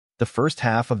The first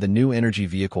half of the new energy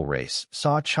vehicle race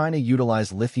saw China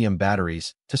utilize lithium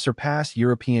batteries to surpass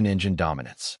European engine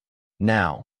dominance.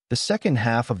 Now, the second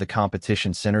half of the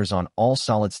competition centers on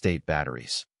all-solid-state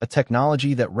batteries, a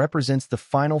technology that represents the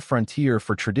final frontier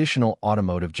for traditional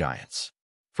automotive giants.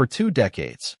 For 2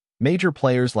 decades, major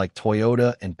players like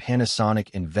Toyota and Panasonic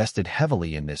invested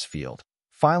heavily in this field,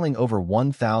 filing over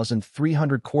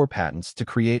 1,300 core patents to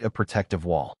create a protective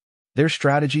wall. Their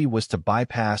strategy was to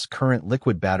bypass current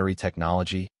liquid battery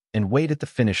technology and wait at the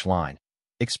finish line,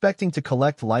 expecting to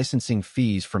collect licensing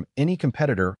fees from any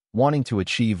competitor wanting to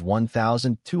achieve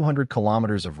 1,200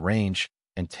 kilometers of range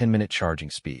and 10-minute charging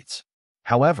speeds.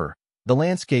 However, the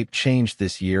landscape changed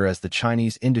this year as the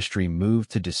Chinese industry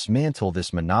moved to dismantle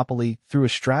this monopoly through a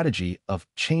strategy of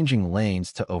changing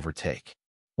lanes to overtake.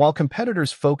 While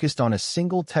competitors focused on a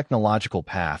single technological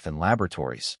path and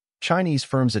laboratories, Chinese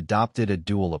firms adopted a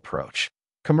dual approach,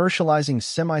 commercializing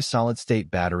semi-solid-state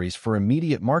batteries for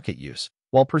immediate market use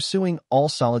while pursuing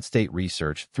all-solid-state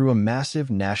research through a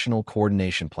massive national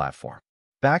coordination platform.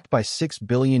 Backed by 6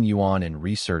 billion yuan in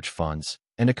research funds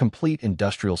and a complete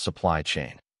industrial supply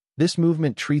chain, this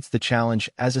movement treats the challenge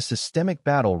as a systemic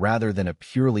battle rather than a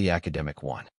purely academic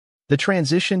one. The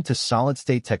transition to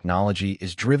solid-state technology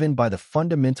is driven by the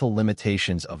fundamental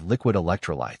limitations of liquid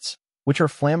electrolytes, which are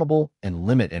flammable and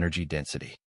limit energy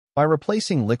density. By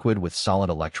replacing liquid with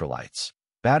solid electrolytes,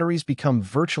 batteries become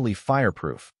virtually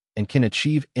fireproof and can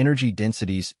achieve energy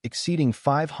densities exceeding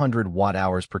 500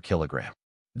 watt-hours per kilogram.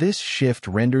 This shift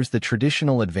renders the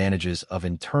traditional advantages of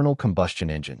internal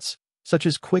combustion engines, such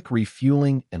as quick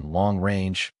refueling and long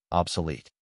range,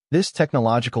 obsolete. This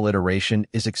technological iteration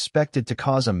is expected to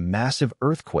cause a massive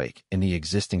earthquake in the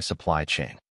existing supply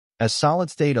chain. As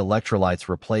solid-state electrolytes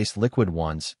replace liquid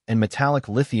ones and metallic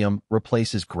lithium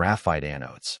replaces graphite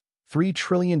anodes, $3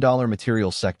 trillion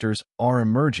material sectors are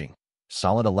emerging: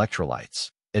 solid electrolytes,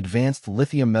 advanced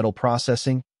lithium metal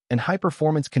processing, and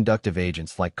high-performance conductive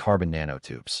agents like carbon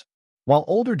nanotubes. While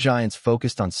older giants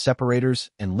focused on separators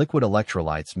and liquid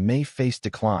electrolytes may face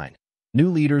decline,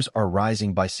 new leaders are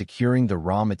rising by securing the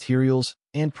raw materials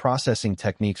and processing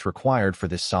techniques required for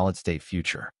this solid-state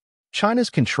future. China's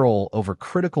control over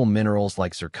critical minerals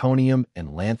like zirconium and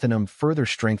lanthanum further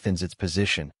strengthens its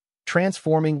position,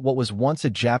 transforming what was once a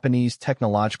Japanese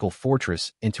technological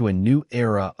fortress into a new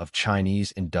era of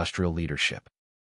Chinese industrial leadership.